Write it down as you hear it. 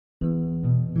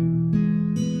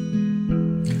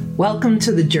Welcome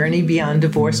to the Journey Beyond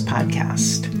Divorce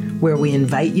podcast, where we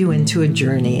invite you into a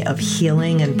journey of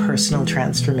healing and personal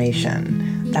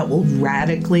transformation that will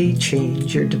radically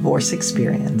change your divorce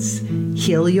experience,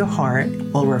 heal your heart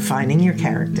while refining your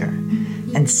character,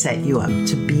 and set you up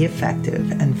to be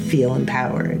effective and feel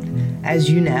empowered as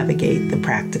you navigate the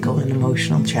practical and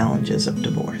emotional challenges of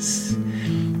divorce.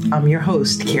 I'm your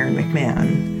host, Karen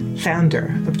McMahon,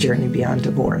 founder of Journey Beyond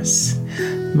Divorce.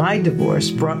 My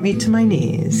divorce brought me to my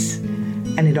knees,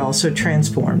 and it also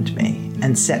transformed me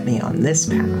and set me on this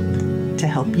path to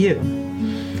help you.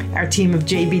 Our team of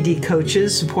JBD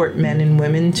coaches support men and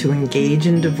women to engage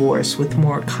in divorce with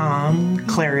more calm,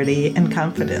 clarity, and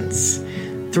confidence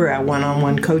through our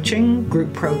one-on-one coaching,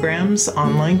 group programs,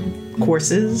 online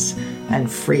courses,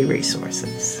 and free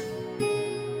resources.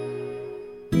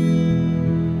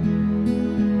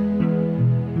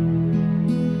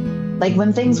 Like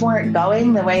when things weren't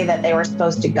going the way that they were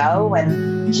supposed to go,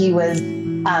 when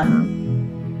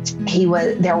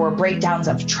there were breakdowns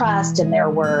of trust, and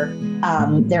there were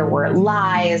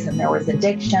lies, and there was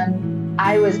addiction.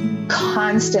 I was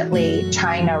constantly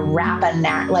trying to wrap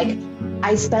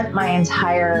I spent my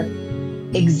entire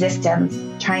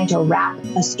existence trying to wrap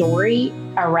a story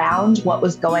around what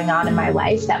was going on in my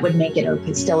life that would make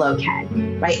it still okay,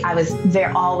 right? I was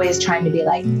always trying to be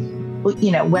like,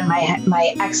 when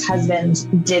my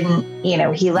ex-husband didn't,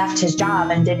 he left his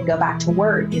job and didn't go back to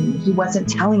work, and he wasn't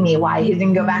telling me why he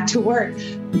didn't go back to work.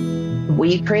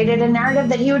 We created a narrative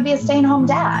that he would be a stay-at-home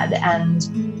dad, and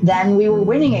then we were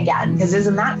winning again, because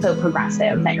isn't that so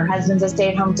progressive that your husband's a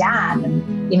stay-at-home dad? And,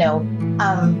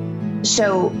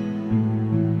 so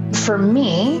for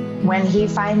me, when he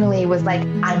finally was like,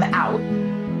 I'm out,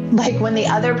 like when the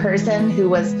other person who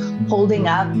was holding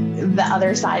up the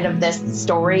other side of this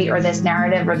story or this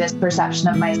narrative or this perception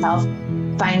of myself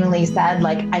finally said,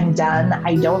 like, I'm done,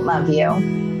 I don't love you.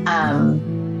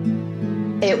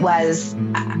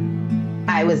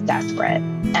 I was desperate,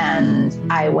 and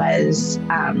I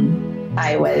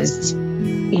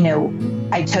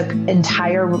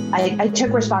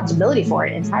took responsibility for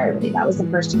it entirely. That was the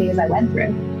first phase I went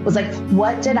through. It was like,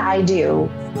 what did I do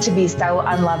to be so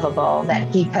unlovable that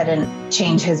he couldn't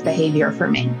change his behavior for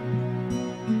me?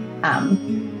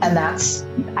 And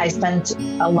I spent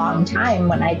a long time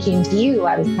when I came to you,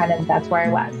 I was that's where I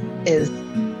was,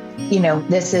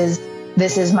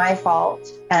 this is my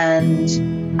fault. And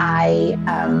I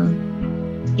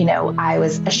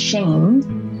was ashamed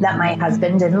that my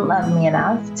husband didn't love me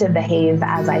enough to behave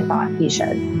as I thought he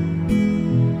should.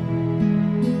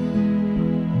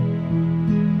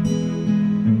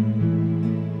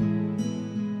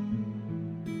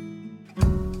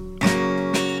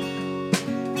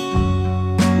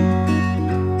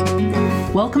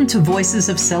 Welcome to Voices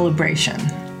of Celebration.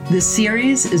 This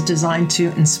series is designed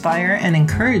to inspire and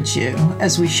encourage you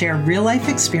as we share real-life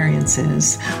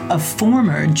experiences of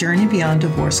former Journey Beyond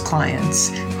Divorce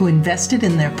clients who invested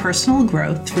in their personal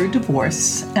growth through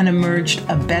divorce and emerged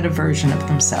a better version of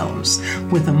themselves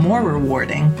with a more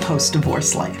rewarding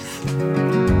post-divorce life.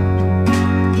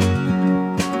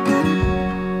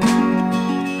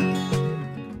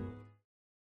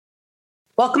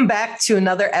 Welcome back to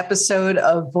another episode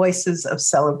of Voices of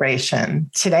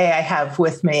Celebration. Today I have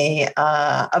with me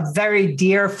a very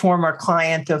dear former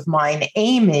client of mine,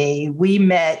 Amy. We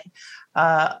met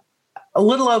a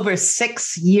little over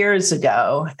 6 years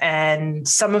ago, and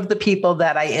some of the people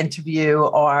that I interview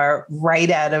are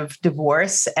right out of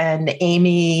divorce. And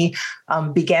Amy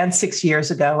began 6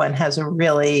 years ago and has a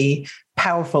really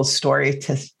powerful story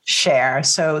to share.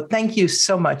 So thank you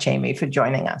so much, Amy, for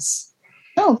joining us.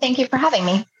 Oh, thank you for having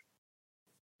me.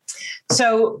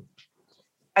 So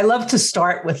I love to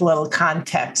start with a little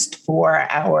context for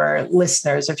our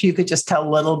listeners. If you could just tell a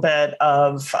little bit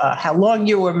of how long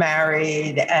you were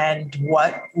married and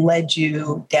what led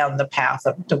you down the path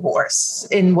of divorce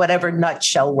in whatever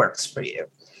nutshell works for you.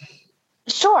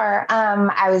 Sure.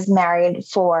 I was married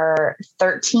for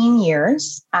 13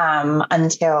 years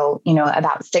until,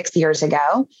 about 6 years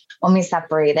ago when we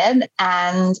separated.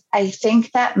 And I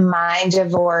think that my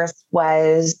divorce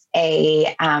was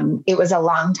it was a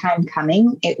long time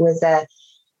coming.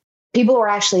 People were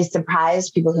actually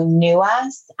surprised. People who knew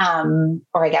us,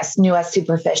 or I guess knew us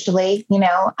superficially,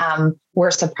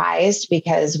 were surprised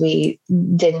because we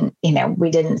didn't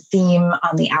seem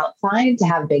on the outside to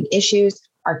have big issues.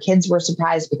 Our kids were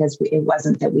surprised because it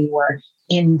wasn't that we were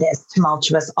in this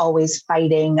tumultuous, always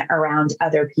fighting around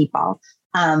other people.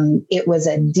 It was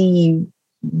a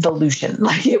devolution.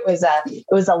 Like it was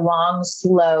a long,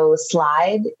 slow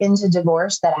slide into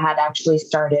divorce that had actually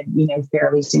started,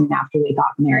 fairly soon after we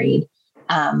got married.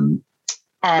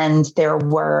 And there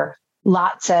were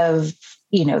lots of,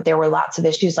 there were lots of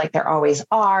issues like there always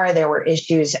are. There were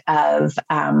issues of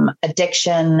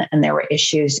addiction, and there were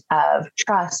issues of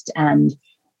trust and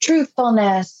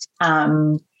truthfulness.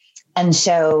 And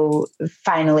so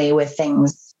finally, with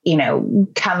things,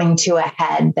 coming to a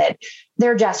head, that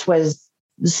there just was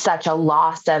such a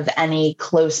loss of any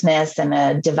closeness and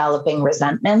a developing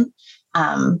resentment,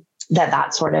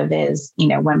 that sort of is,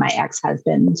 when my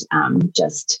ex-husband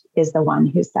just is the one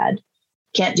who said,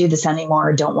 can't do this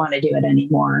anymore, don't want to do it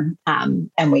anymore. And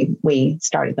we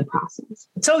started the process.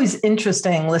 It's always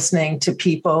interesting listening to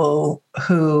people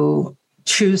who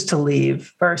choose to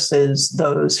leave versus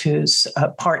those whose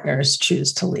partners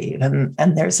choose to leave.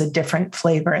 And there's a different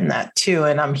flavor in that too.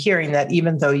 And I'm hearing that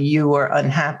even though you were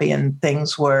unhappy and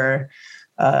things were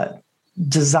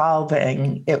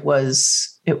dissolving, it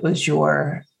was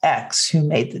your ex who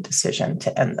made the decision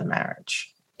to end the marriage.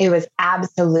 It was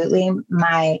absolutely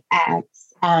my ex.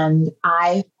 And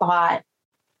I fought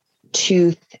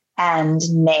tooth and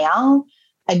nail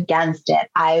against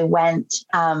it. I went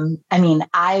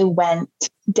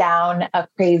down a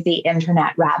crazy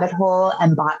internet rabbit hole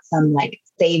and bought some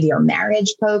Save Your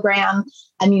Marriage program.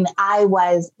 I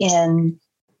was in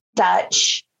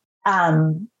such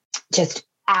just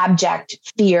abject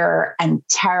fear and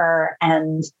terror.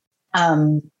 And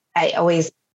I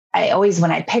always,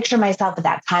 when I picture myself at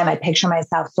that time, I picture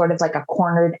myself sort of like a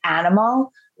cornered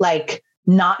animal,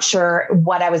 not sure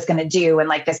what I was going to do.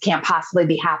 And this can't possibly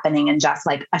be happening. And just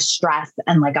a stress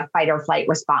and a fight or flight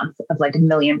response of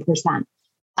 1,000,000%.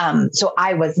 So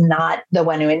I was not the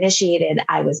one who initiated.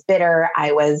 I was bitter.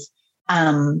 I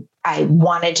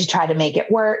wanted to try to make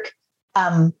it work.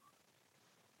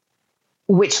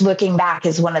 Which looking back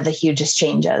is one of the hugest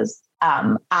changes.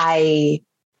 I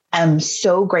am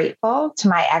so grateful to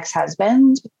my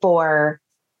ex-husband for,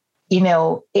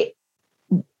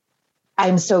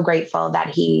 I'm so grateful that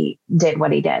he did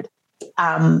what he did.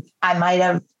 I might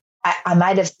have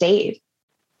stayed.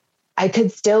 I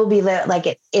could still be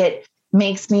it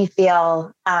makes me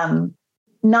feel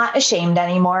not ashamed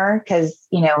anymore because,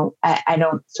 I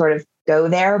don't sort of go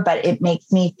there, but it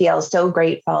makes me feel so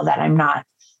grateful that I'm not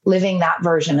living that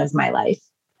version of my life.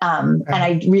 And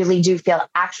I really do feel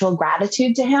actual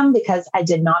gratitude to him because I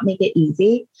did not make it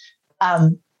easy.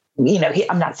 I'm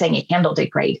not saying he handled it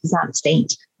great. He's not a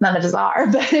saint. None of us are,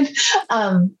 but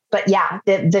yeah,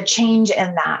 the change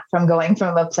in that from going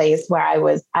from a place where I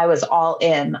was all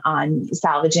in on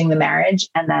salvaging the marriage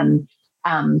and then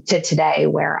to today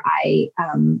where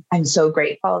I'm so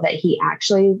grateful that he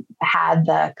actually had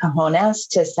the cojones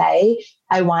to say,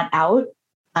 I want out,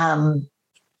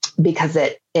 because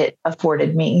it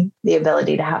afforded me the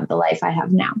ability to have the life I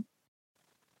have now.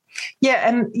 Yeah.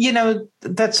 And,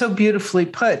 that's so beautifully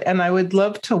put. And I would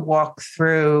love to walk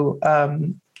through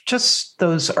just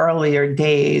those earlier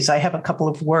days. I have a couple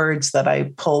of words that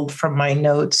I pulled from my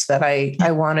notes that I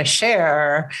want to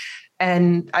share.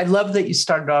 And I love that you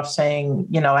started off saying,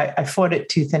 I fought it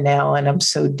tooth and nail and I'm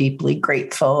so deeply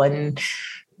grateful. And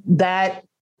that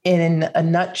in a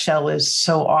nutshell is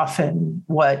so often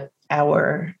what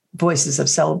our Voices of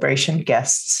Celebration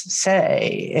guests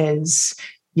say is,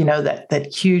 that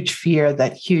huge fear,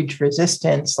 that huge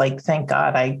resistance, thank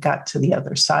God I got to the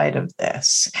other side of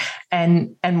this.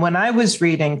 And when I was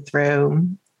reading through,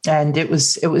 and it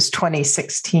was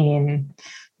 2016,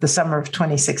 the summer of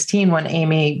 2016, when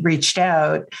Amy reached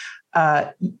out,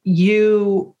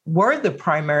 you were the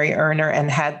primary earner and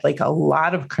had a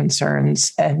lot of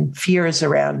concerns and fears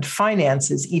around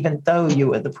finances, even though you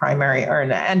were the primary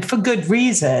earner. And for good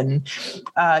reason.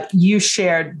 You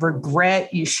shared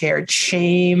regret, you shared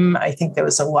shame. I think there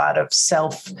was a lot of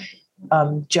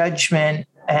self-judgment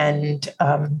and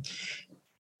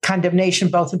condemnation,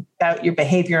 both about your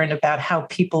behavior and about how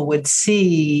people would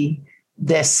see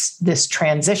this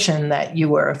transition that you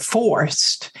were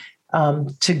forced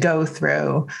to go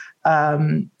through.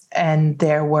 And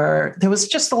there was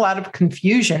just a lot of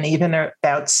confusion, even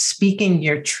about speaking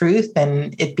your truth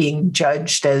and it being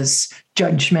judged as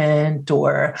judgment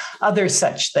or other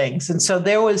such things. And so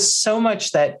there was so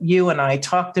much that you and I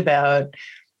talked about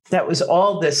that was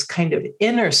all this kind of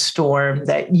inner storm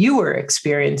that you were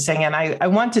experiencing. And I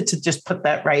wanted to just put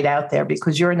that right out there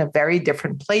because you're in a very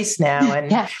different place now. And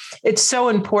yeah. It's so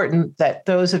important that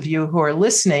those of you who are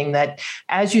listening, that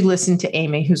as you listen to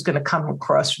Amy, who's going to come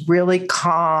across really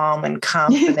calm and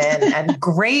confident and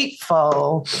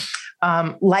grateful,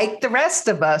 like the rest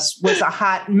of us, was a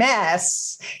hot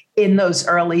mess in those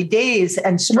early days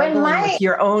and struggling with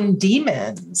your own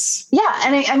demons. Yeah.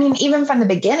 And even from the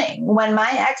beginning, when my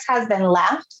ex-husband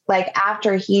left,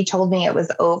 after he told me it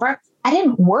was over, I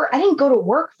didn't go to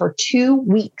work for 2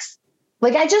 weeks.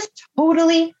 Like I just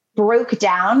totally broke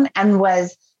down and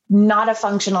was not a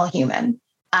functional human.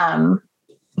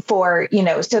 For,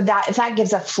 so that if that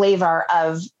gives a flavor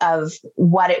of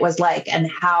what it was like and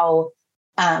how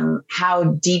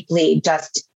deeply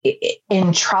just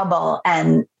in trouble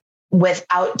and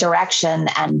without direction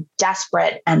and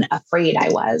desperate and afraid I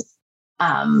was.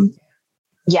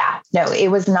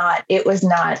 It was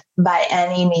not by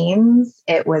any means,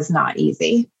 it was not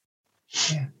easy.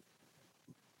 Yeah.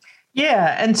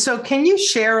 Yeah. And so can you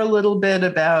share a little bit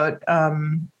about,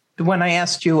 when I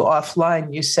asked you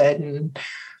offline, you said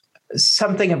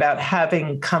something about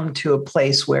having come to a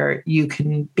place where you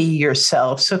can be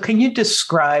yourself. So can you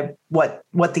describe what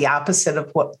the opposite of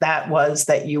what that was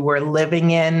that you were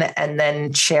living in, and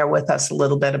then share with us a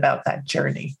little bit about that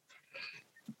journey?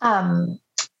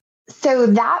 So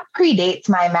that predates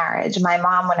my marriage. My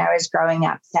mom, when I was growing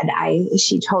up,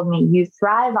 she told me, you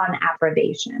thrive on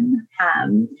approbation.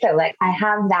 So like I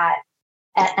have that.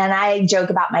 And I joke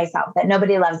about myself that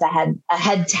nobody loves a head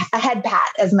pat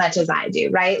as much as I do,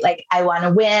 right? Like I want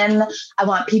to win. I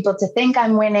want people to think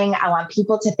I'm winning. I want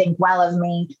people to think well of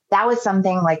me. That was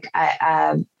something like,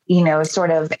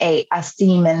 sort of a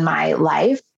theme in my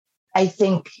life, I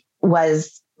think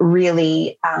was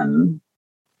really,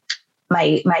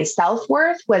 my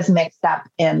self-worth was mixed up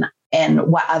in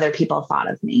what other people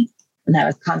thought of me. And I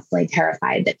was constantly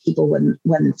terrified that people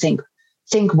wouldn't think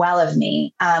well of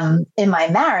me. In my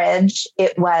marriage,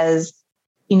 it was,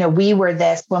 when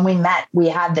we met, we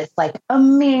had this like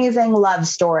amazing love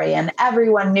story and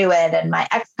everyone knew it. And my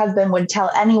ex-husband would tell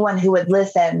anyone who would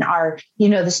listen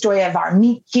the story of our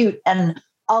meet cute and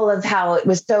all of how it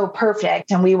was so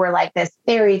perfect. And we were like this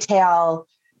fairy tale,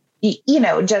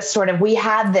 just sort of, we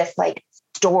had this like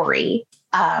story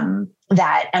and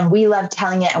we loved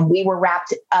telling it and we were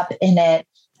wrapped up in it.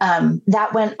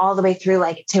 That went all the way through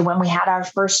like to when we had our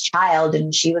first child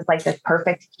and she was like this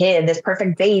perfect kid, this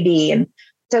perfect baby. And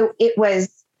so it was,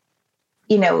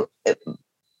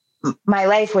 my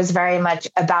life was very much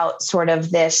about sort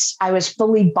of this, I was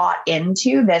fully bought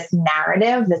into this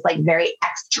narrative, this like very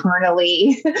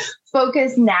externally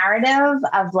focused narrative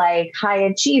of like high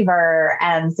achiever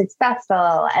and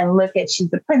successful and look at,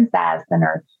 she's a princess and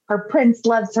her prince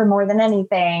loves her more than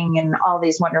anything and all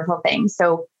these wonderful things.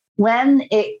 So when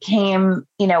it came,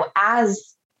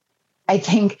 as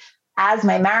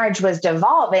my marriage was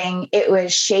devolving, it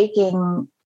was shaking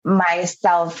my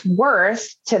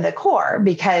self-worth to the core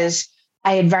because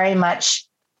I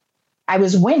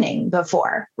was winning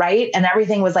before, right? And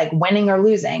everything was like winning or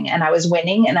losing. And I was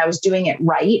winning and I was doing it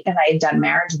right. And I had done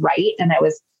marriage right. And I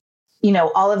was,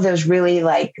 all of those really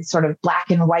like sort of black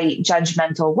and white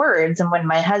judgmental words. And when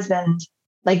my husband,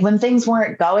 like when things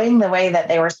weren't going the way that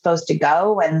they were supposed to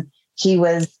go, and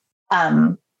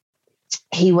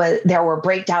there were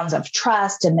breakdowns of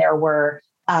trust and there were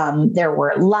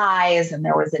lies and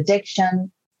there was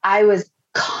addiction. I was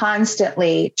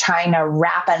constantly trying to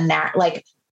wrap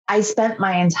I spent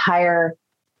my entire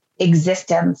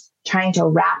existence trying to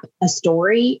wrap a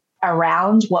story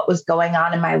around what was going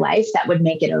on in my life that would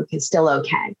make it still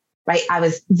okay. Right. I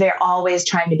was always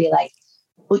trying to be like,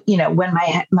 when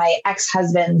my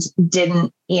ex-husband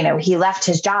didn't, he left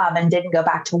his job and didn't go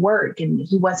back to work and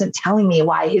he wasn't telling me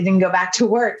why he didn't go back to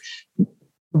work.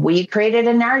 We created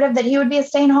a narrative that he would be a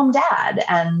stay-at-home dad.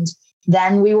 And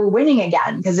then we were winning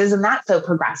again, because isn't that so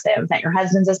progressive that your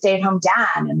husband's a stay-at-home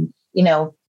dad? And,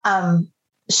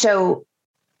 so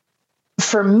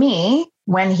for me,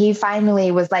 when he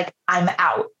finally was like, I'm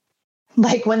out,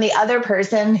 like when the other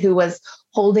person who was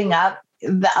holding up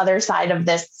the other side of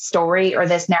this story or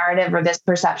this narrative or this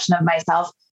perception of myself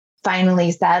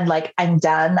finally said, like, I'm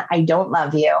done. I don't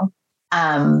love you.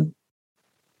 I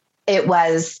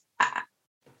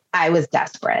was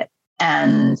desperate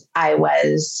and I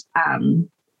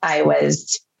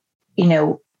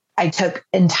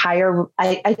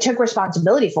took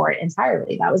responsibility for it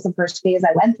entirely. That was the first phase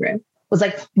I went through. Was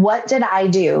like, what did I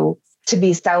do to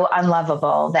be so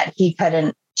unlovable that he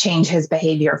couldn't change his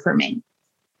behavior for me?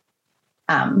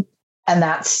 And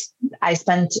I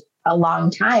spent a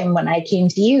long time when I came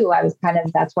to you, I was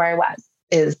that's where I was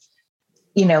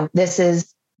this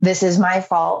is my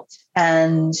fault.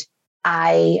 And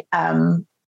I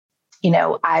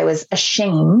was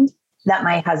ashamed that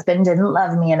my husband didn't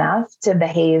love me enough to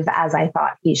behave as I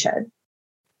thought he should.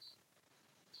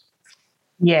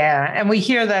 Yeah. And we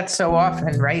hear that so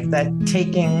often, right? That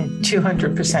taking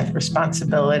 200%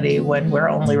 responsibility when we're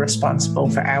only responsible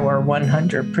for our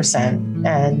 100%.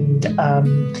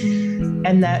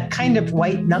 And that kind of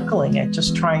white knuckling it,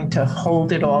 just trying to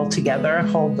hold it all together,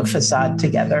 hold the facade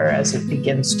together as it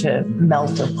begins to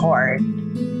melt apart.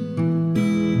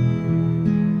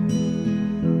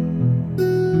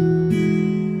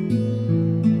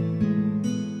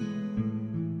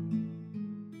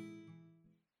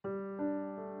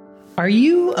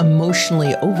 you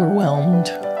emotionally overwhelmed,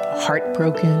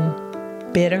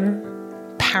 heartbroken, bitter,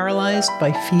 paralyzed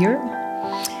by fear?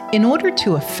 In order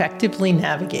to effectively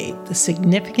navigate the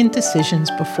significant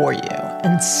decisions before you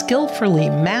and skillfully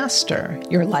master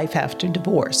your life after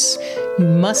divorce, you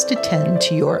must attend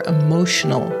to your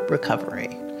emotional recovery.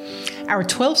 Our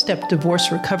 12-step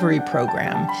divorce recovery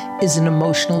program is an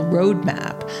emotional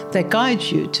roadmap that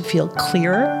guides you to feel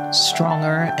clearer,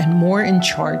 stronger, and more in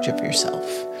charge of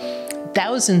yourself.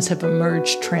 Thousands have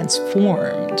emerged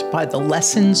transformed by the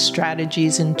lessons,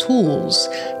 strategies, and tools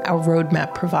our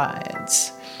roadmap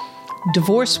provides.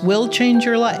 Divorce will change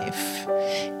your life.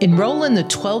 Enroll in the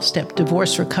 12-step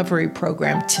divorce recovery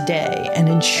program today and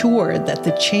ensure that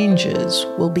the changes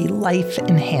will be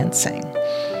life-enhancing.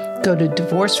 Go to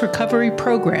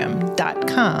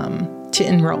divorcerecoveryprogram.com to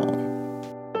enroll.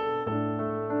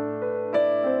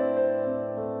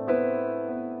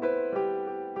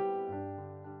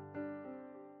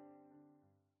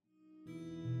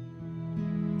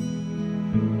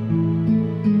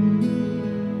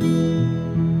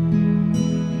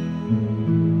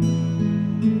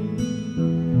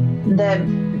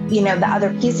 The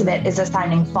other piece of it is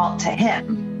assigning fault to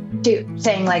him, too,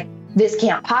 saying like, this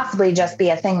can't possibly just be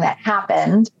a thing that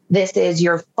happened. This is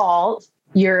your fault.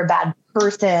 You're a bad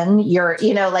person. You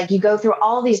go through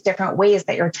all these different ways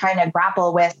that you're trying to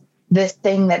grapple with this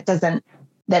thing that's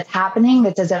happening,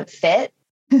 that doesn't fit.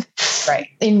 Right.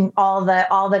 In all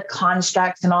the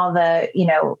constructs and all the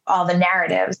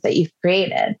narratives that you've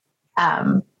created.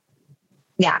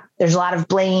 There's a lot of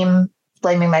blaming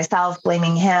myself,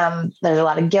 blaming him. There's a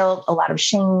lot of guilt, a lot of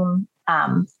shame.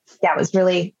 It was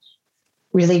really,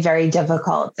 really very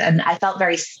difficult. And I felt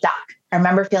very stuck. I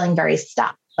remember feeling very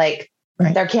stuck. Like,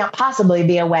 right. There can't possibly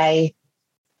be a way,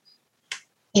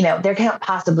 there can't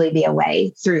possibly be a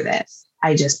way through this.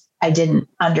 I didn't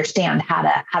understand how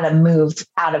to move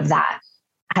out of that,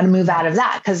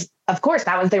 Because of course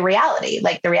that was the reality.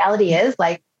 Like the reality is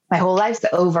like, my whole life's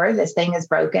over. This thing is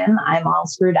broken. I'm all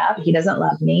screwed up. He doesn't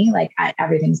love me. Like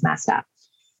everything's messed up.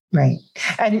 Right.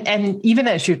 And even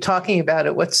as you're talking about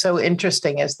it, what's so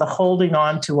interesting is the holding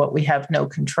on to what we have no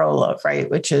control of, right?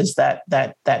 Which is that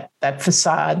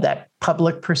facade, that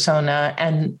public persona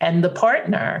and the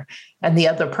partner and the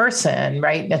other person,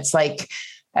 right? It's like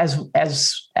as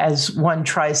one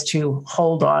tries to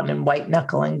hold on and white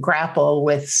knuckle and grapple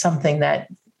with something that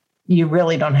you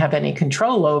really don't have any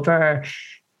control over.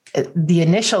 The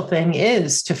initial thing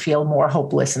is to feel more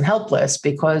hopeless and helpless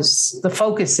because the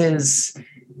focus is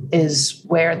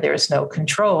where there's no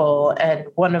control. And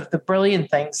one of the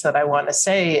brilliant things that I want to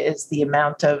say is the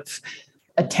amount of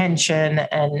attention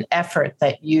and effort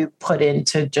that you put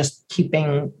into just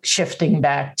shifting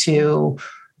back to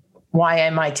why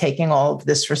am I taking all of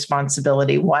this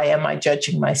responsibility? Why am I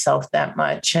judging myself that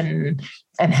much? And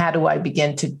how do I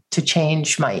begin to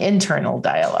change my internal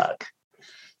dialogue?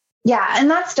 Yeah. And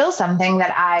that's still something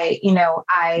that I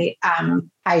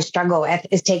struggle with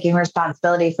is taking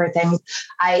responsibility for things.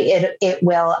 It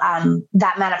will,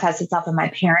 that manifests itself in my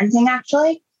parenting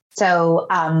actually. So,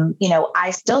 I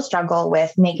still struggle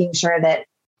with making sure that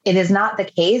it is not the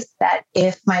case that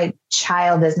if my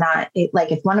child is not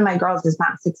if one of my girls is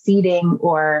not succeeding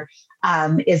or,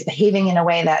 is behaving in a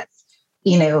way that's,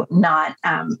 not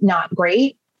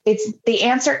great, the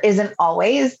answer isn't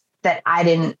always that I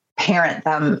didn't parent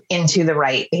them into the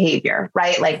right behavior,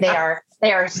 right? Like they are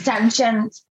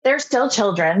sentient, they're still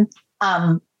children.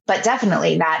 But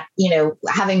definitely that,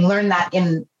 having learned that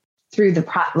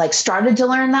started to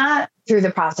learn that through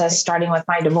the process, starting with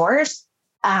my divorce,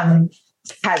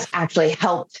 has actually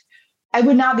helped. I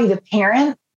would not be the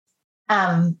parent.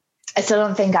 I still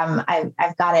don't think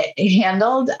I've got it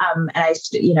handled. And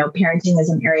parenting is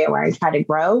an area where I try to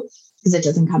grow, because it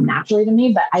doesn't come naturally to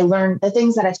me. But I learned the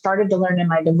things that I started to learn in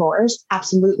my divorce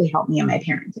absolutely helped me in my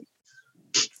parenting.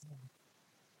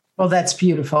 Well, that's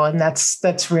beautiful. And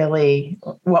that's really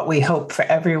what we hope for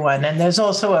everyone. And there's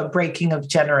also a breaking of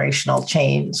generational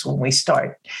chains when we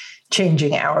start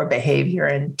changing our behavior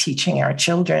and teaching our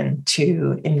children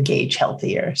to engage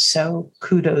healthier. So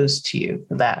kudos to you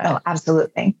for that. Oh,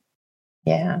 absolutely.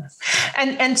 Yeah.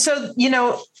 And so,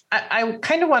 I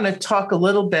kind of want to talk a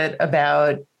little bit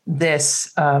about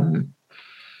this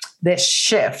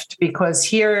shift, because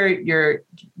here you're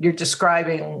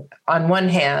describing on one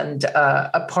hand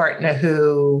a partner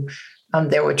who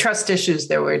there were trust issues,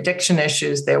 there were addiction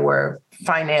issues, there were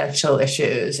financial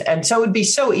issues, and so it would be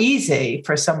so easy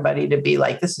for somebody to be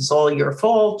like, "This is all your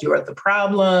fault. You're the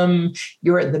problem.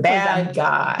 You're the bad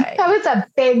guy." I was a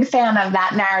big fan of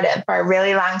that narrative for a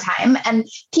really long time, and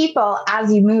people,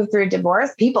 as you move through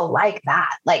divorce, people like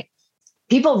that, like.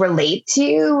 people relate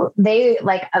to. They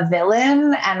like a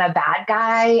villain and a bad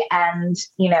guy, and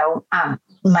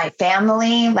my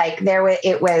family. Like there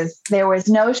was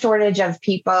no shortage of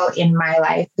people in my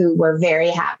life who were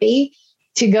very happy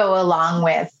to go along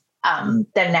with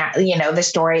the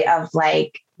story of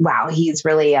like, wow, he's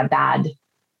really a bad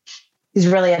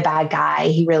guy.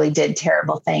 He really did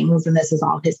terrible things, and this is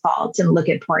all his fault. And look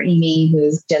at poor Amy,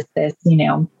 who's just this,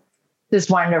 this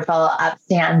wonderful,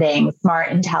 upstanding, smart,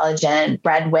 intelligent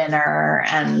breadwinner.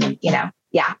 And,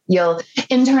 you'll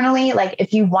internally, like,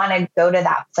 if you want to go to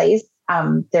that place,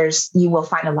 you will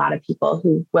find a lot of people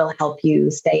who will help you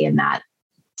stay in that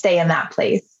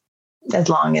place as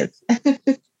long as.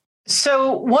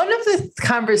 So one of the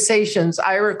conversations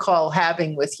I recall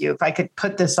having with you, if I could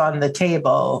put this on the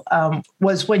table,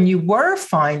 was when you were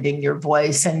finding your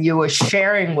voice and you were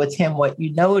sharing with him what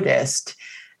you noticed,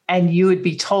 and you would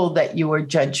be told that you were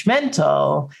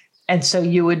judgmental. And so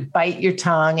you would bite your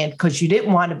tongue, and because you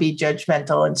didn't want to be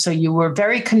judgmental. And so you were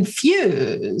very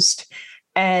confused.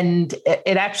 And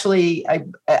it actually,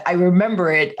 I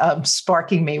remember it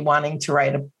sparking me wanting to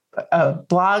write a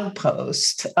blog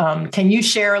post. Can you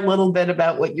share a little bit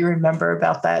about what you remember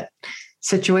about that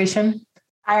situation?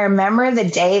 I remember the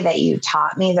day that you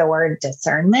taught me the word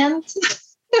discernment.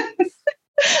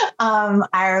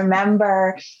 I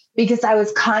remember because I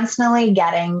was constantly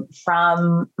getting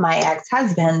from my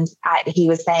ex-husband, he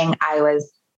was saying I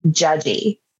was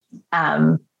judgy.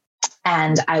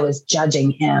 And I was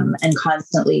judging him and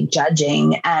constantly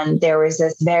judging. And there was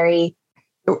this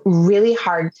really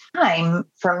hard time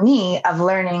for me of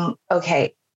learning,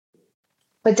 okay,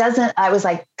 but I was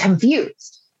like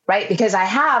confused, right? Because I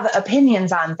have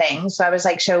opinions on things. So I was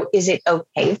like, so is it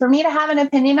okay for me to have an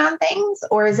opinion on things,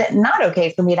 or is it not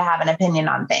okay for me to have an opinion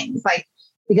on things? Like,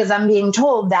 because I'm being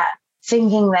told that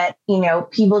thinking that,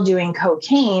 people doing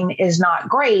cocaine is not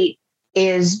great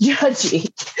is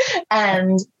judgy.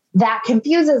 And that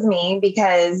confuses me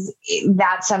because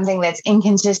that's something that's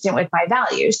inconsistent with my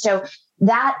values. So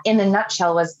that in a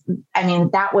nutshell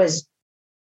that was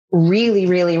really,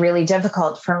 really, really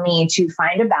difficult for me to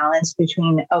find a balance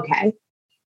between, okay,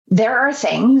 there are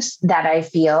things that I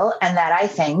feel and that I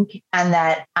think, and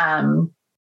that,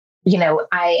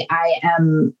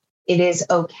 it is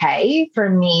okay for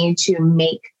me to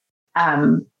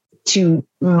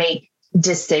make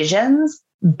decisions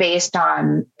based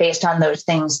on those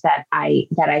things that I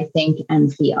think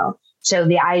and feel. So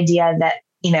the idea that,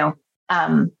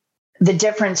 the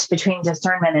difference between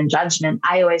discernment and judgment,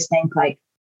 I always think like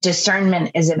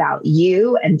discernment is about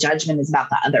you and judgment is about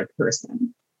the other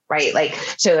person, right? Like,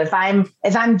 so if I'm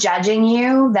judging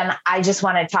you, then I just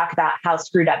want to talk about how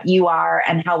screwed up you are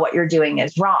and how what you're doing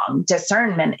is wrong.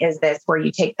 Discernment is this where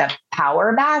you take the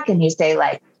power back and you say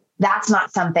like, that's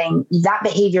not something, that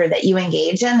behavior that you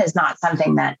engage in is not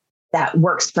something that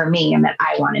works for me and that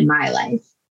I want in my life.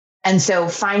 And so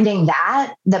finding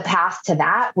the path to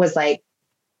that was like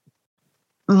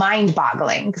mind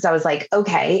boggling, because I was like,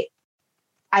 okay,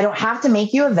 I don't have to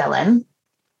make you a villain,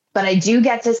 but I do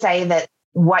get to say that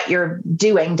what you're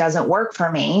doing doesn't work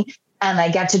for me. And I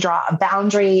get to draw a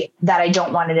boundary that I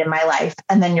don't want it in my life.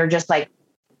 And then you're just like,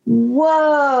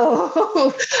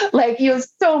 whoa, like you have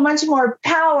so much more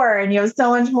power and you have so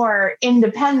much more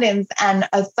independence and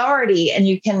authority. And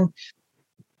you can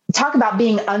talk about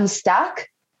being unstuck,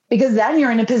 because then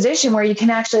you're in a position where you can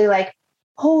actually like,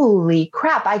 holy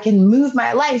crap, I can move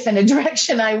my life in a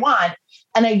direction I want.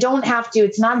 And I don't have to,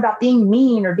 it's not about being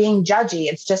mean or being judgy.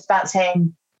 It's just about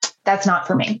saying, that's not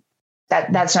for me.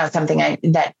 That's not something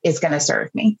that is going to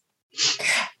serve me.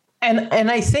 And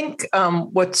I think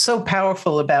what's so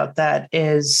powerful about that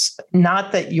is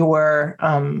not that your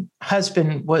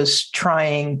husband was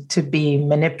trying to be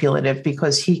manipulative,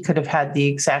 because he could have had the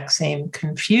exact same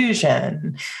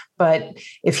confusion. But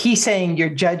if he's saying you're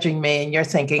judging me and you're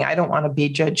thinking, I don't want to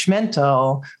be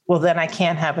judgmental, well, then I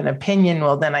can't have an opinion.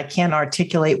 Well, then I can't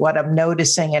articulate what I'm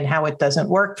noticing and how it doesn't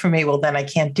work for me. Well, then I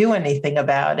can't do anything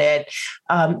about it.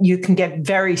 You can get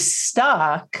very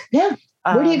stuck. Yeah.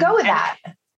 Where do you go with that?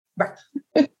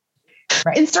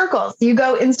 Right. In circles. You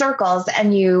go in circles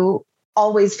and you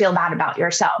always feel bad about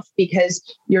yourself because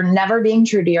you're never being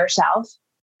true to yourself.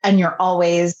 And you're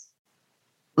always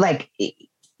like,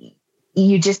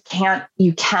 you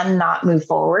cannot move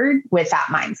forward with that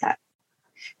mindset.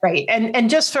 Right. And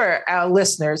just for our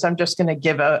listeners, I'm just going to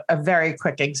give a very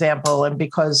quick example. And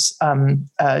because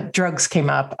drugs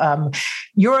came up,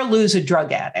 you're Lou's a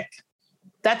drug addict.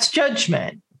 That's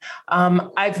judgment.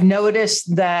 I've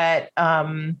noticed that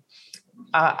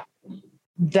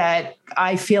that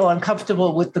I feel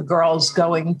uncomfortable with the girls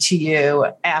going to you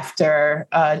after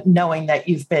knowing that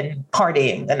you've been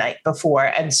partying the night before.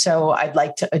 And so I'd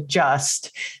like to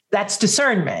adjust. That's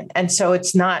discernment. And so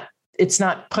it's not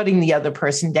putting the other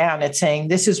person down. It's saying,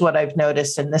 this is what I've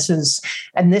noticed, and this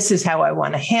is how I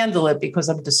want to handle it, because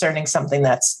I'm discerning something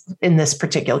that's, in this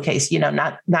particular case,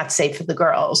 not safe for the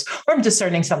girls, or I'm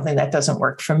discerning something that doesn't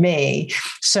work for me.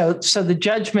 So the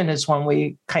judgment is when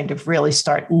we kind of really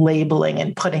start labeling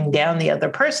and putting down the other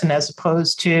person, as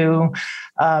opposed to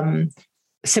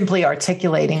simply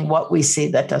articulating what we see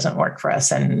that doesn't work for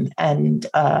us, and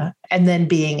then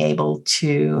being able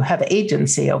to have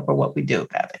agency over what we do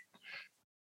about it.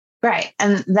 Right.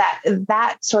 And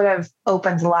that sort of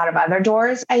opens a lot of other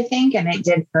doors, I think. And it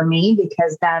did for me,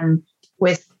 because then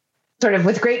with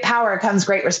great power comes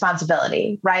great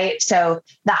responsibility. Right. So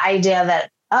the idea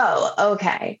that, oh,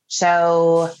 okay,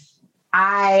 so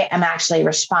I am actually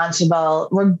responsible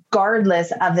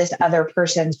regardless of this other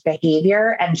person's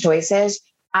behavior and choices.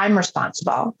 I'm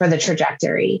responsible for the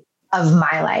trajectory of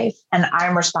my life. And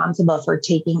I'm responsible for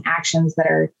taking actions that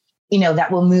are,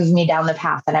 that will move me down the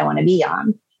path that I want to be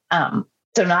on.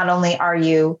 So not only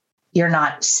you're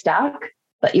not stuck,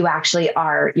 but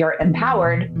you're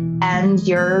empowered and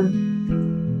you're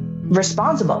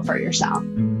responsible for yourself.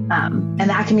 And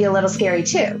that can be a little scary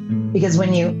too, because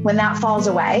when that falls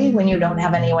away, when you don't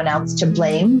have anyone else to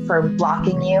blame for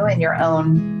blocking you in your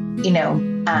own,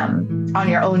 on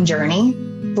your own journey,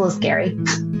 it's a little scary.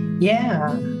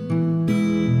 Yeah.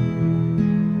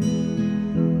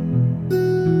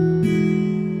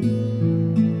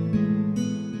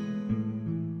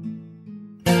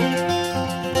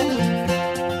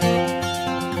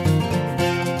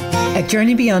 At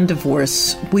Journey Beyond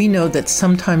Divorce, we know that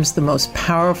sometimes the most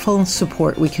powerful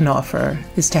support we can offer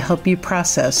is to help you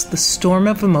process the storm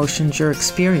of emotions you're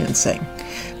experiencing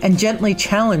and gently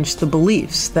challenge the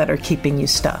beliefs that are keeping you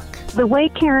stuck. The way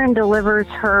Karen delivers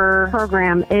her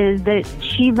program is that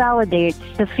she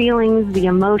validates the feelings, the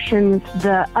emotions,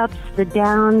 the ups, the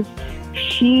downs.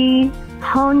 She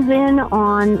hones in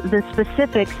on the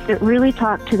specifics that really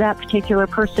talk to that particular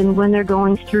person when they're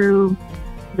going through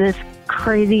this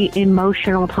crazy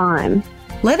emotional time.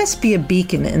 Let us be a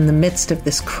beacon in the midst of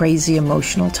this crazy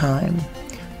emotional time.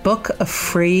 Book a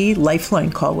free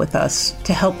Lifeline call with us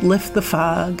to help lift the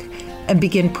fog and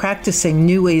begin practicing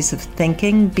new ways of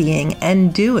thinking, being,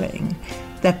 and doing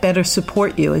that better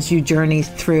support you as you journey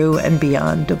through and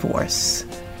beyond divorce.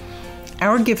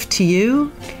 Our gift to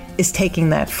you is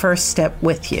taking that first step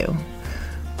with you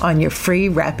on your free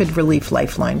Rapid Relief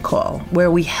Lifeline call,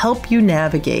 where we help you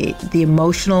navigate the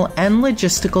emotional and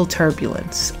logistical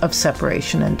turbulence of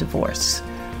separation and divorce.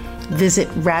 Visit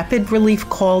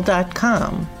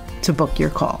rapidreliefcall.com to book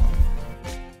your call.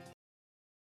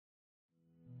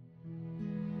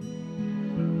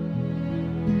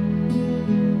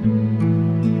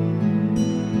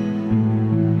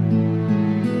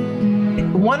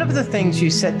 One of the things you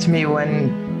said to me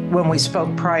when we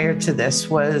spoke prior to this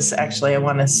was, actually, I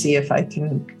want to see if I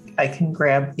can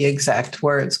grab the exact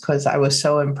words, because I was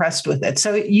so impressed with it.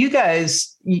 So you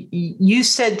guys, you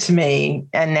said to me,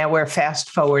 and now we're fast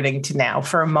forwarding to now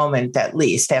for a moment, at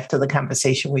least after the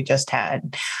conversation we just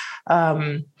had.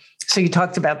 So you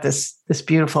talked about this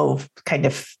beautiful kind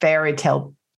of fairy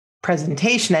tale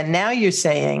presentation. And now you're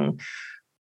saying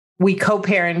we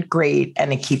co-parent great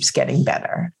and it keeps getting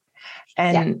better.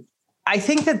 And yeah. I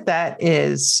think that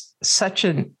is such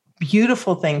a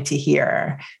beautiful thing to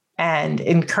hear and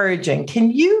encouraging.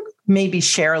 Can you maybe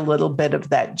share a little bit of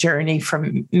that journey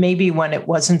from maybe when it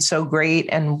wasn't so great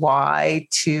and why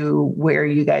to where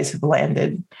you guys have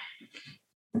landed?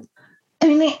 I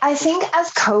mean, I think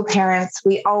as co-parents,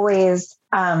 we always,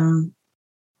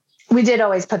 we did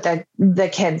always put the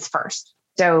kids first.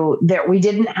 So we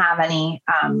didn't have any,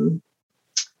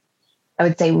 I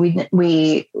would say we didn't,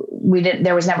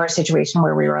 there was never a situation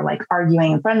where we were like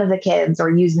arguing in front of the kids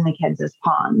or using the kids as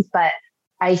pawns. But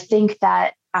I think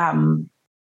that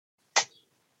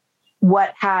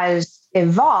what has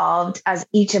evolved as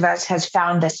each of us has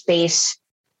found the space,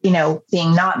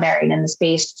 being not married, in the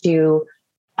space to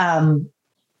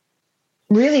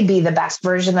really be the best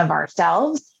version of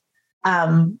ourselves,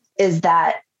 is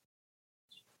that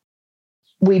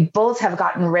we both have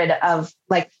gotten rid of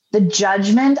like the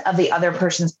judgment of the other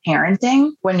person's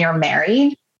parenting when you're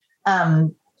married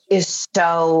is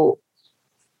so,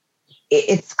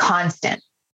 it's constant.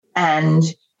 And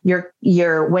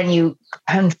you're when you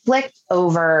conflict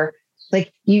over,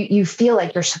 like you feel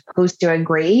like you're supposed to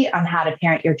agree on how to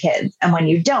parent your kids. And when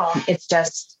you don't, it's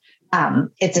just,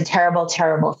 it's a terrible,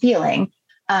 terrible feeling.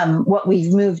 what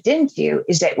we've moved into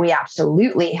is that we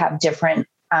absolutely have different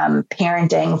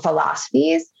parenting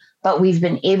philosophies, but we've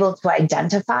been able to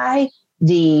identify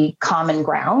the common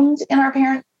ground in our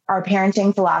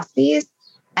parenting philosophies.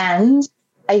 And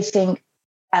I think,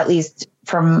 at least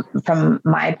from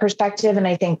my perspective, and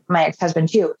I think my ex-husband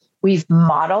too, we've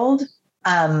modeled,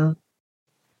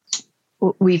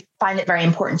 we find it very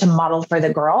important to model for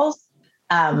the girls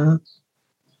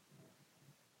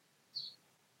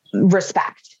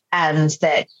respect, and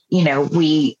that,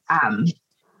 we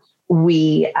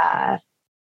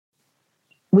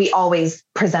always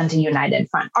present a united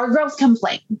front. Our girls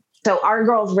complain. So our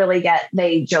girls really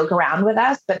they joke around with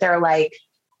us, but they're like,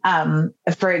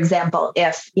 for example,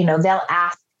 if, they'll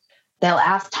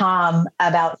ask Tom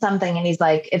about something, and he's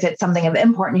like, if it's something of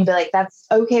import, and he'll be like, that's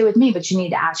okay with me, but you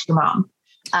need to ask your mom.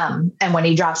 And when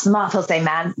he drops them off, he'll say,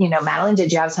 Madeline,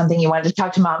 did you have something you wanted to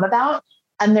talk to mom about?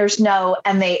 And they're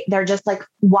just like,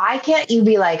 why can't you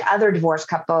be like other divorced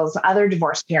couples, other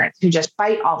divorced parents who just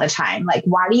fight all the time? Like,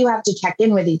 why do you have to check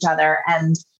in with each other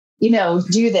and,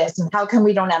 do this? And how come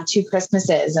we don't have 2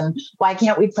 Christmases? And why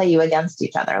can't we play you against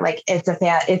each other? Like, it's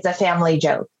a family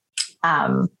joke.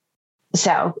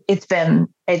 So it's been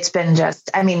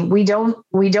just, we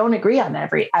don't agree on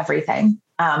everything.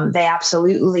 They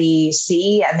absolutely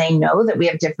see, and they know that we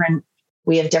have different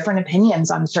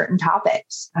opinions on certain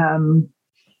topics.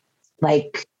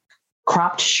 Like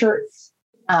cropped shirts.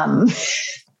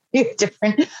 We have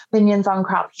different opinions on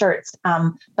cropped shirts.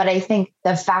 But I think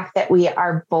the fact that we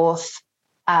are both,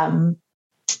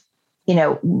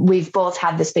 we've both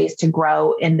had the space to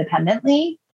grow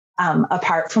independently,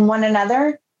 apart from one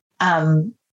another.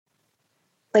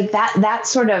 Like that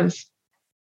sort of,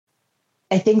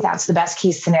 I think that's the best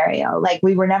case scenario. Like,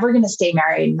 we were never going to stay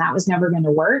married, and that was never going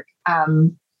to work.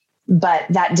 But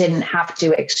that didn't have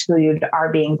to exclude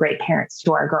our being great parents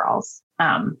to our girls.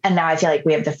 And now I feel like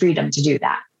we have the freedom to do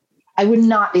that. I would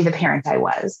not be the parent that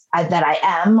I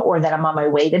am, or that I'm on my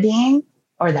way to being,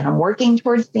 or that I'm working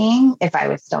towards being, if I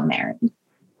was still married.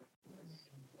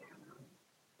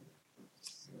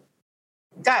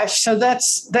 Gosh, so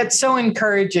that's so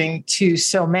encouraging to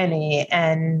so many.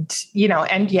 And,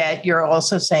 and yet you're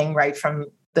also saying right from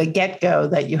the get-go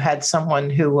that you had someone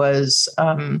who was,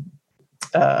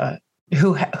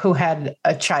 who had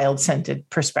a child-centered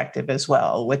perspective as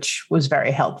well, which was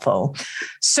very helpful.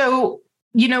 So,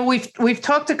 we've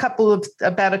talked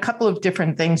about a couple of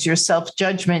different things. Your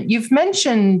self-judgment. You've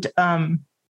mentioned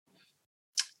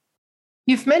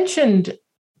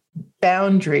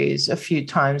boundaries a few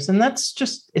times, and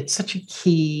it's such a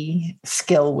key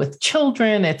skill with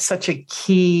children. It's such a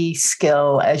key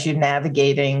skill as you're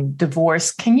navigating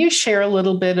divorce. Can you share a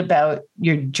little bit about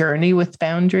your journey with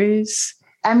boundaries?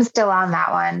 I'm still on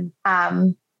that one.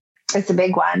 It's a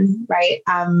big one, right?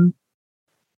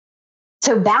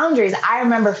 So boundaries, I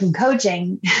remember from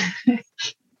coaching, I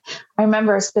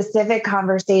remember a specific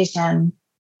conversation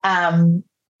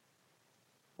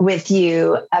with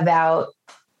you about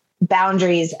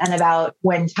boundaries, and about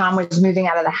when Tom was moving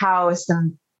out of the house,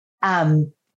 and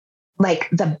like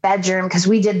the bedroom, because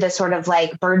we did this sort of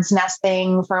like bird's nest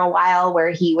thing for a while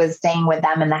where he was staying with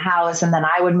them in the house, and then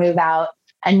I would move out,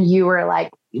 and you were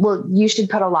like, well, you should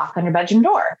put a lock on your bedroom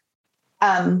door.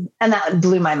 And that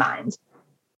blew my mind.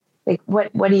 Like,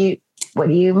 what do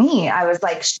you mean? I was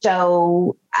like,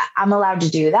 so I'm allowed to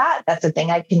do that? That's a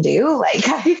thing I can do. Like,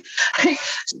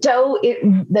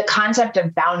 the concept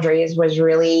of boundaries was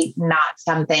really not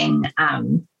something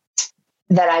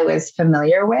that I was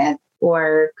familiar with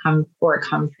or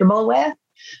comfortable with.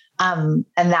 And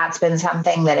that's been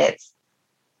something that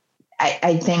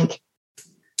I think,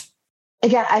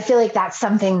 again, I feel like that's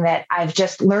something that I've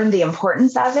just learned the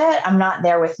importance of it. I'm not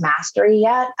there with mastery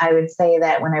yet. I would say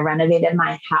that when I renovated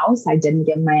my house, I didn't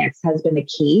give my ex-husband a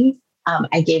key.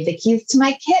 I gave the keys to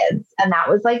my kids, and that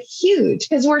was like huge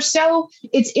because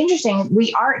it's interesting.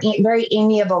 We are very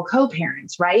amiable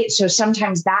co-parents, right? So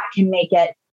sometimes that can make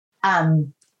it,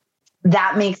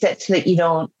 that makes it so that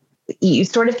you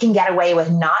sort of can get away with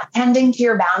not tending to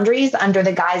your boundaries under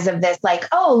the guise of this, like,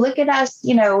 oh, look at us,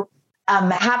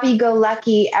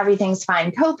 happy-go-lucky, everything's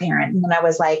fine co-parent. And then I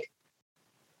was like,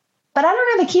 but I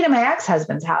don't have a key to my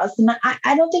ex-husband's house. And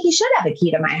I don't think he should have a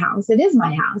key to my house. It is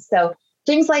my house. So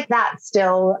things like that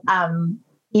still,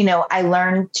 I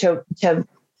learned to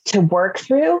work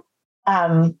through.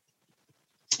 But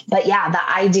yeah,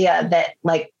 the idea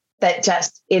that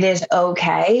just, it is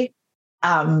okay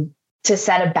to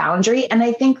set a boundary. And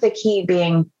I think the key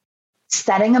being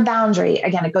setting a boundary,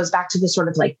 again, it goes back to the sort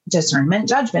of like discernment,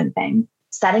 judgment thing.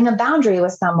 Setting a boundary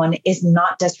with someone is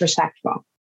not disrespectful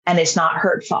and it's not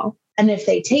hurtful. And if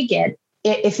they take it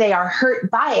if they are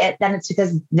hurt by it, then it's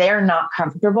because they're not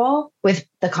comfortable with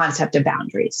the concept of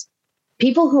boundaries.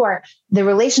 People who are, the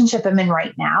relationship I'm in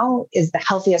right now is the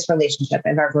healthiest relationship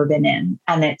I've ever been in.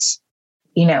 And it's,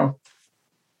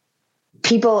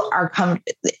 people are,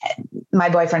 my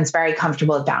boyfriend's very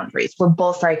comfortable with boundaries. We're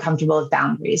both very comfortable with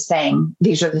boundaries, saying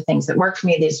these are the things that work for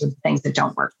me. These are the things that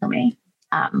don't work for me.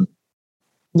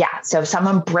 So if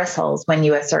someone bristles when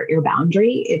you assert your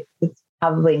boundary, it's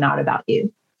probably not about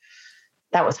you.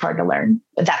 That was hard to learn,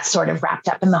 but that's sort of wrapped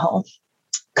up in the whole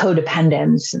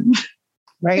codependence.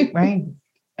 Right.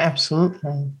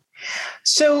 Absolutely.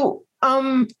 So,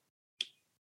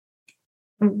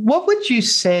 what would you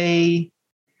say,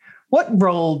 what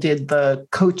role did the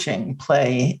coaching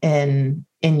play in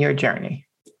your journey?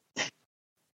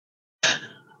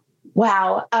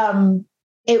 Wow.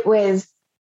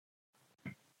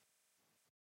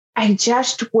 I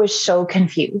just was so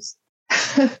confused.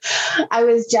 I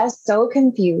was just so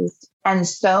confused and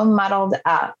so muddled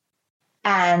up.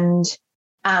 And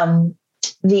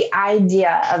the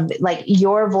idea of like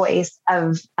your voice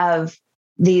of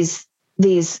these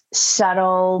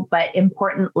subtle but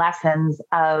important lessons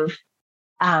of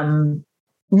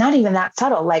not even that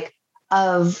subtle, like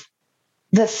of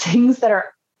the things that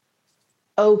are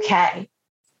okay.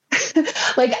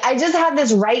 Like I just had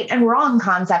this right and wrong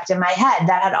concept in my head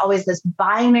that had always this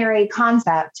binary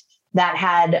concept that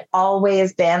had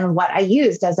always been what I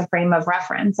used as a frame of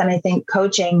reference. And I think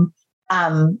coaching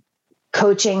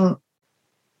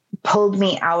pulled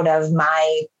me out of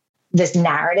this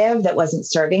narrative that wasn't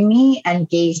serving me and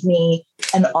gave me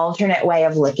an alternate way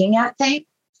of looking at things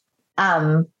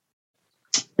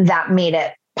that made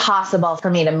it possible for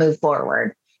me to move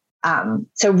forward.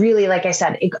 So really, like I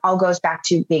said, it all goes back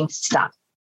to being stuck,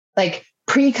 like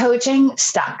pre-coaching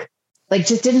stuck, like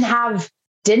just didn't have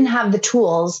the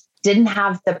tools, didn't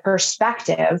have the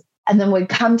perspective. And then would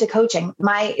come to coaching.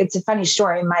 It's a funny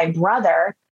story. My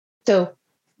brother's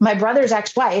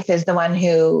ex-wife is the one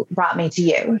who brought me to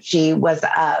you. She was,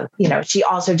 she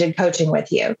also did coaching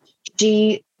with you.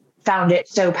 She found it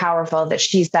so powerful that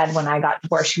she said, when I got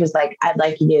divorced, she was like, I'd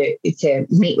like you to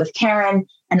meet with Karen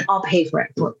and I'll pay for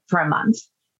it for a month.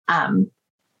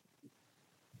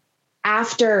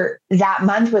 After that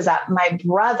month was up, my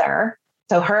brother,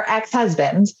 so her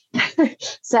ex-husband,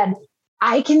 said,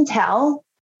 I can tell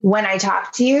when I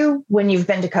talk to you, when you've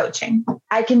been to coaching,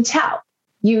 I can tell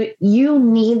you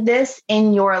need this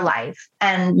in your life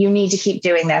and you need to keep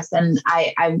doing this. And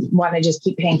I want to just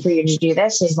keep paying for you to do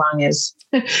this as long as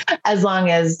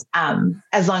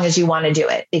you want to do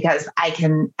it, because I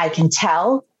can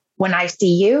tell when I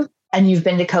see you and you've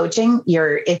been to coaching,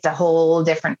 it's a whole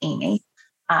different Amy.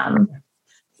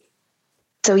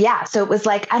 So it was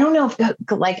like, I don't know if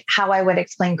how I would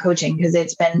explain coaching, because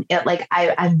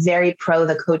I'm very pro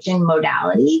the coaching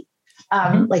modality.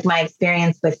 Like my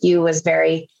experience with you was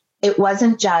it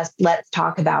wasn't just let's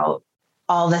talk about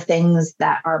all the things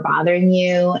that are bothering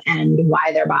you and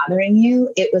why they're bothering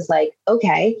you. It was like,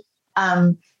 okay,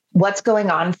 what's going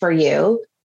on for you?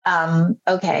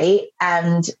 Okay.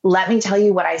 And let me tell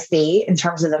you what I see in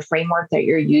terms of the framework that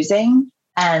you're using.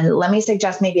 And let me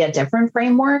suggest maybe a different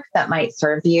framework that might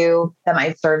serve you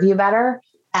better.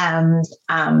 And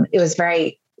it was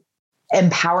very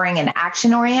empowering and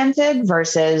action oriented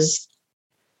versus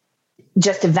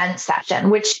just event session,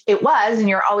 which it was. And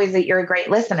you're a great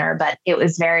listener, but it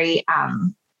was very,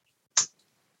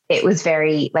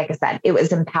 like I said, it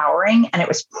was empowering and it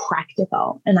was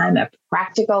practical. And I'm a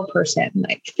practical person,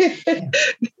 like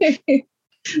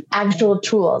actual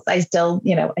tools. I still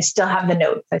have the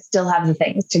notes. I still have the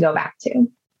things to go back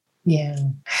to. Yeah.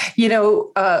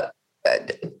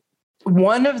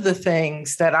 One of the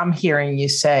things that I'm hearing you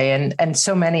say, and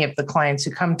so many of the clients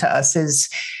who come to us, is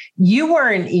you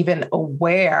weren't even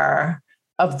aware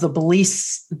of the belief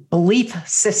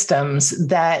systems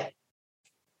that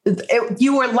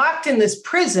you were locked in this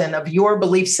prison of your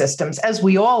belief systems, as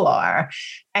we all are.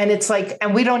 And it's like,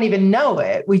 and we don't even know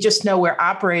it. We just know we're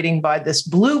operating by this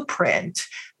blueprint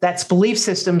that's belief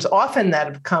systems often that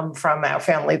have come from our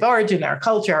family of origin, our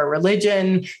culture, our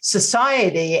religion,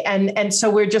 society. And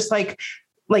so we're just like,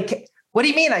 what do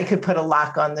you mean I could put a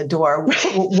lock on the door?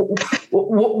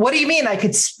 What do you mean I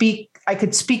could speak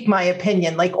my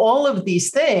opinion? Like all of these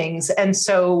things. And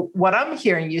so what I'm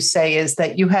hearing you say is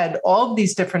that you had all of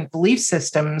these different belief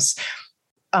systems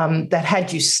that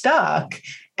had you stuck.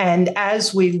 And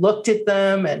as we looked at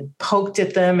them and poked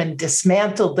at them and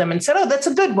dismantled them and said, oh, that's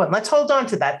a good one. Let's hold on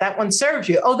to that. That one serves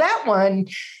you. Oh, that one,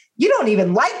 you don't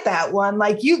even like that one.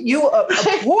 Like you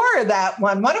abhor that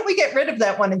one. Why don't we get rid of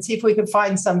that one and see if we can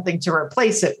find something to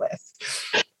replace it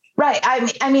with? Right.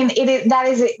 I mean, that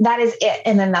is it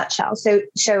in a nutshell. So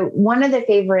one of my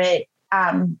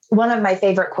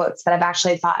favorite quotes that I've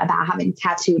actually thought about having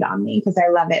tattooed on me, because I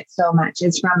love it so much,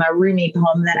 is from a Rumi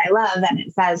poem that I love. And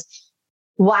it says,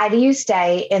 "Why do you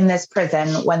stay in this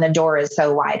prison when the door is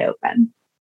so wide open?"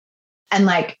 And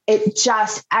like, it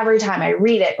just, every time I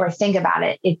read it or think about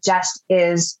it, it just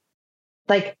is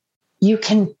like,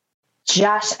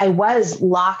 I was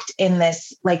locked in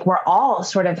this, like, we're all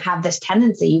sort of have this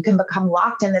tendency. You can become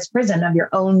locked in this prison of your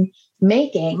own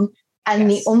making. And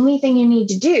The only thing you need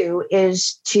to do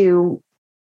is to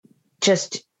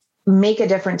just make a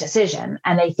different decision.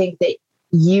 And I think that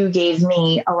you gave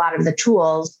me a lot of the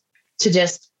tools to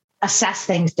just assess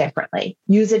things differently,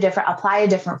 apply a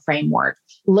different framework,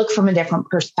 look from a different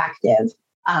perspective,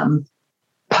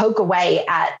 poke away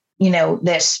at,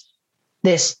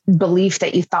 this belief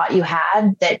that you thought you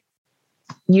had that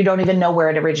you don't even know where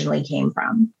it originally came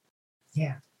from.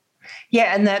 Yeah.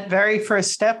 Yeah. And that very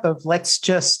first step of let's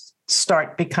just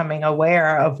start becoming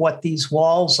aware of what these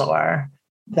walls are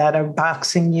that are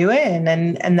boxing you in.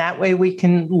 And that way we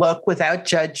can look without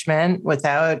judgment,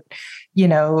 without,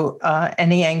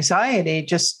 any anxiety,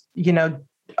 just,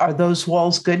 are those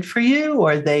walls good for you?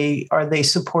 Or are they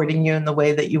supporting you in the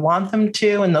way that you want them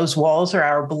to? And those walls are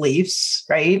our beliefs,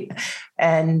 right?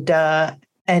 And I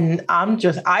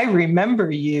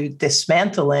remember you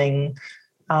dismantling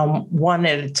one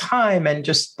at a time, and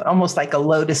just almost like a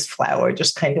lotus flower,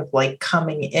 just kind of like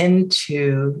coming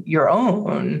into your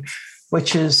own,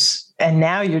 and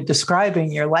now you're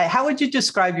describing your life. How would you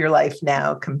describe your life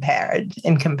now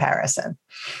in comparison?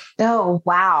 Oh,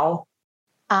 wow.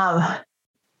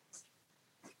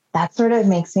 That sort of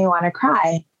makes me want to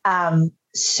cry.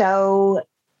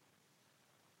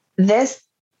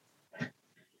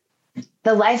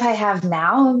 The life I have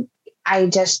now,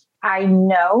 I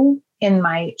know in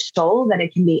my soul that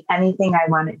it can be anything I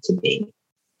want it to be.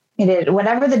 It is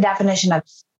whatever the definition of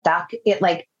stuck, it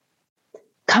like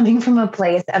coming from a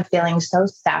place of feeling so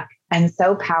stuck and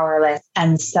so powerless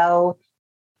and so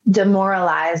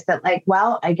demoralized that like,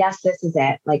 well, I guess this is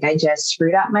it. Like I just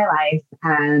screwed up my life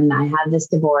and I had this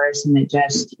divorce and it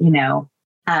just,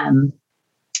 I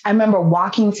remember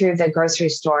walking through the grocery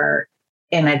store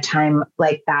in a time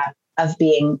like that of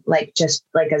being like, just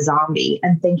like a zombie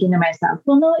and thinking to myself,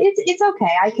 well, no, it's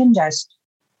okay. I can just,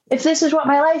 if this is what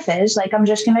my life is, like, I'm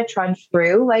just going to trudge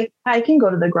through, like I can go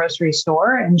to the grocery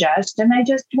store and I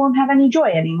just won't have any joy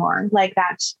anymore. Like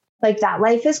that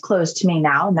life is closed to me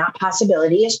now. And that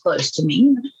possibility is closed to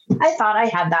me. I thought I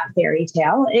had that fairy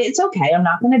tale. It's okay. I'm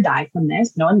not going to die from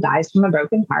this. No one dies from a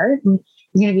broken heart. And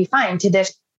I'm going to be fine. To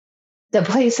the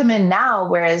place I'm in now,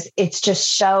 whereas it's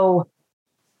just so,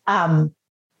 I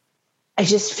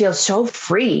just feel so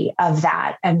free of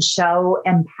that and so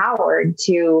empowered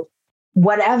to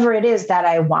whatever it is that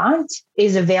I want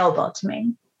is available to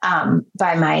me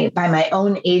by my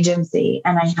own agency.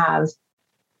 And I have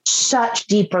such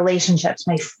deep relationships.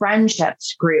 My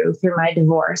friendships grew through my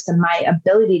divorce and my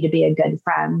ability to be a good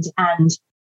friend. And,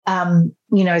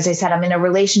 as I said, I'm in a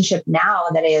relationship now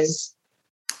that is,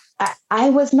 I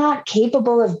was not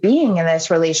capable of being in this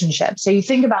relationship. So you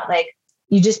think about like,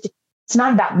 it's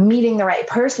not about meeting the right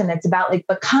person. It's about like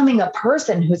becoming a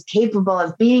person who's capable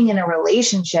of being in a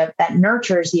relationship that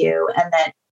nurtures you and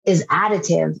that is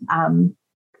additive.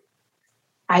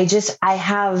 I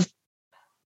have,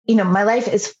 my life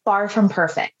is far from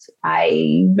perfect.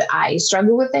 I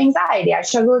struggle with anxiety. I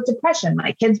struggle with depression.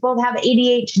 My kids both have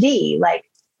ADHD. Like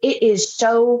it is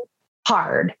so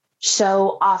hard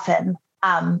so often.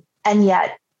 And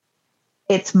yet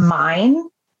it's mine.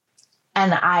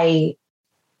 And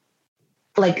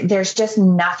there's just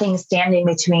nothing standing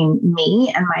between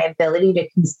me and my ability to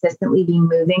consistently be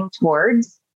moving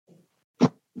towards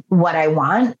what I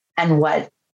want and what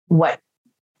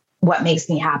makes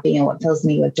me happy and what fills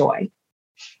me with joy.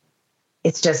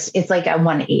 It's like a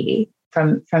 180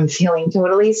 from feeling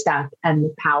totally stuck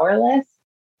and powerless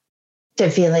to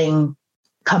feeling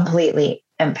completely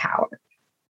empowered.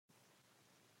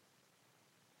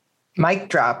 Mic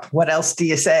drop. What else do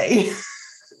you say?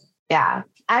 Yeah.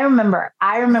 I remember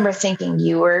thinking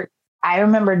I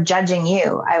remember judging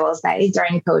you, I will say,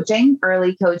 during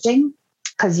early coaching,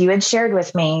 because you had shared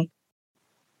with me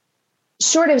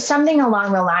sort of something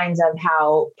along the lines of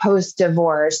how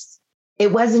post-divorce,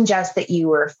 it wasn't just that you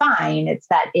were fine, it's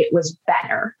that it was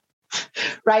better,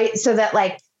 right? So that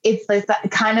like, it's like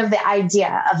kind of the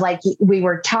idea of like, we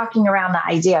were talking around the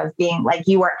idea of being like,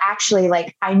 you were actually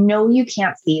like, I know you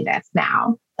can't see this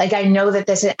now. Like, I know that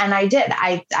this is, and I did,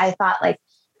 I thought like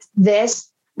this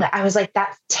I was like,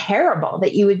 that's terrible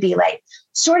that you would be like,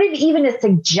 sort of even to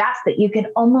suggest that you could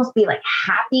almost be like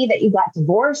happy that you got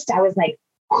divorced. I was like,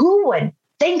 who would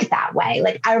think that way?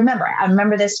 Like, I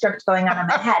remember this script going on in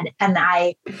my head, and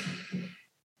I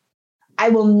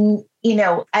will,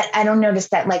 I don't notice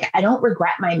that, like, I don't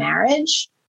regret my marriage,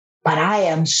 but I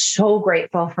am so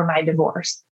grateful for my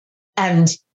divorce. And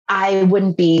I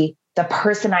wouldn't be the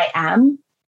person I am.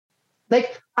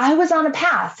 Like, I was on a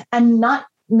path, and not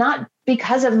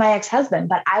because of my ex-husband,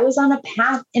 but I was on a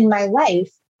path in my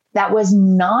life that was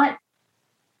not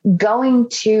going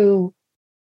to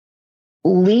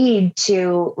lead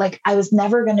to, like, I was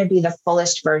never going to be the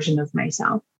fullest version of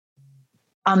myself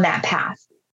on that path.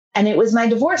 And it was my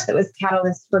divorce that was the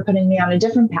catalyst for putting me on a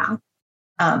different path.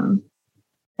 And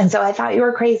so I thought you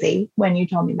were crazy when you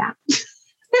told me that.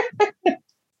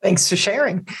 Thanks for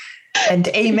sharing. And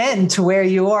amen to where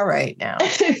you are right now.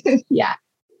 Yeah.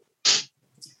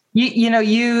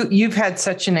 You've had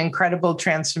such an incredible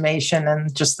transformation,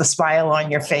 and just the smile on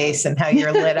your face and how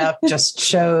you're lit up just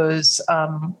shows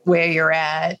where you're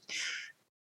at.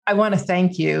 I want to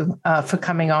thank you for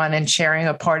coming on and sharing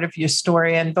a part of your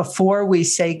story. And before we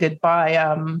say goodbye,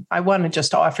 I want to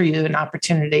just offer you an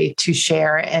opportunity to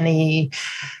share any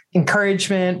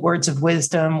encouragement, words of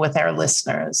wisdom with our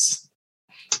listeners.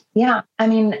 Yeah. I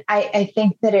mean, I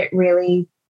think that it really,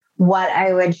 what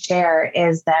I would share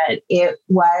is that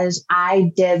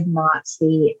I did not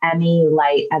see any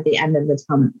light at the end of the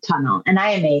tunnel. And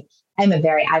I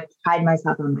pride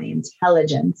myself on my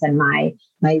intelligence and my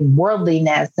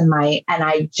worldliness and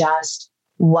I just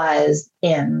was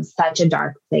in such a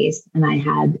dark place. And I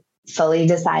had fully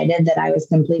decided that I was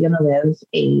simply going to live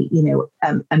a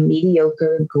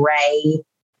mediocre gray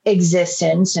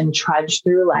existence and trudge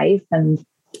through life. And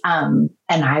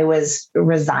I was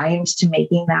resigned to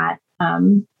making that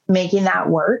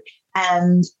work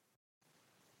and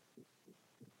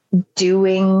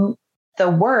doing the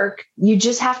work. You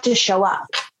just have to show up.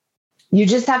 You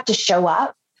just have to show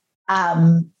up,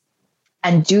 and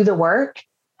do the work.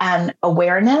 And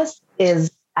awareness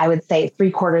is, I would say,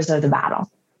 3/4 of the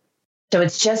battle. So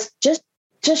it's just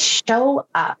show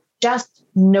up, just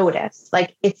notice.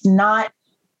 Like, it's not,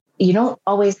 you don't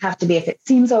always have to be, if it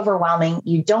seems overwhelming,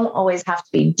 you don't always have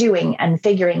to be doing and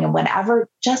figuring and whatever,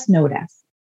 just notice.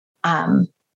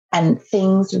 And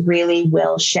things really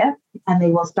will shift, and they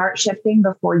will start shifting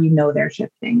before you know they're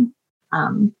shifting.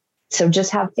 So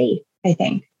just have faith, I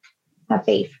think. Have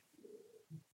faith.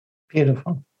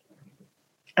 Beautiful.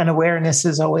 And awareness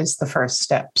is always the first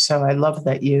step. So I love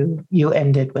that you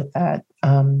ended with that.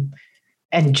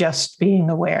 And just being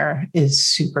aware is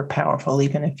super powerful,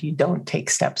 even if you don't take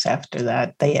steps after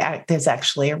that. There's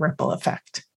actually a ripple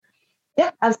effect.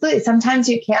 Yeah, absolutely. Sometimes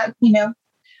you can't,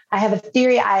 I have a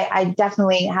theory. I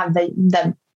definitely have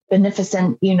the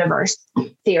beneficent universe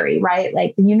theory, right?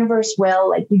 Like, the universe will,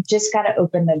 like, you just got to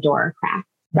open the door a crack,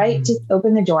 right? Mm-hmm. Just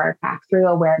open the door a crack through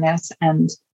awareness, and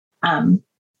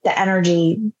the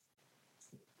energy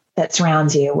that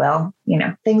surrounds you will,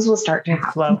 things will start to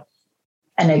happen. Flow.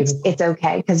 And it's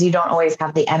okay, because you don't always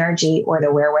have the energy or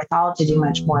the wherewithal to do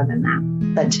much more than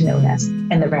that, but to notice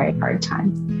in the very hard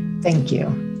time. Thank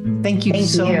you. Thank you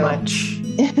so much.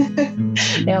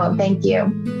 No, thank you.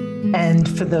 And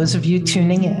for those of you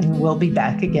tuning in, we'll be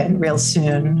back again real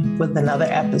soon with another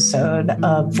episode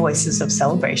of Voices of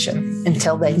Celebration.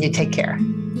 Until then, you take care.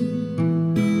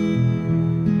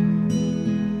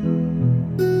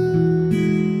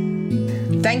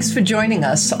 Thanks for joining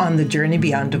us on the Journey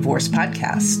Beyond Divorce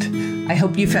podcast. I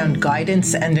hope you found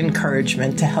guidance and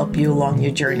encouragement to help you along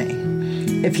your journey.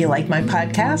 If you like my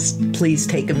podcast, please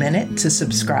take a minute to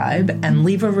subscribe and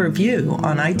leave a review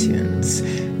on iTunes.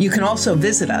 You can also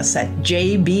visit us at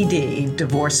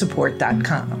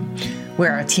jbddivorcesupport.com,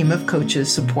 where our team of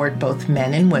coaches support both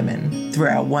men and women through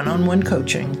our one-on-one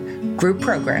coaching, group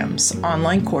programs,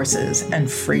 online courses,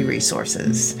 and free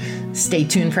resources. Stay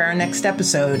tuned for our next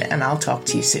episode, and I'll talk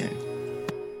to you soon.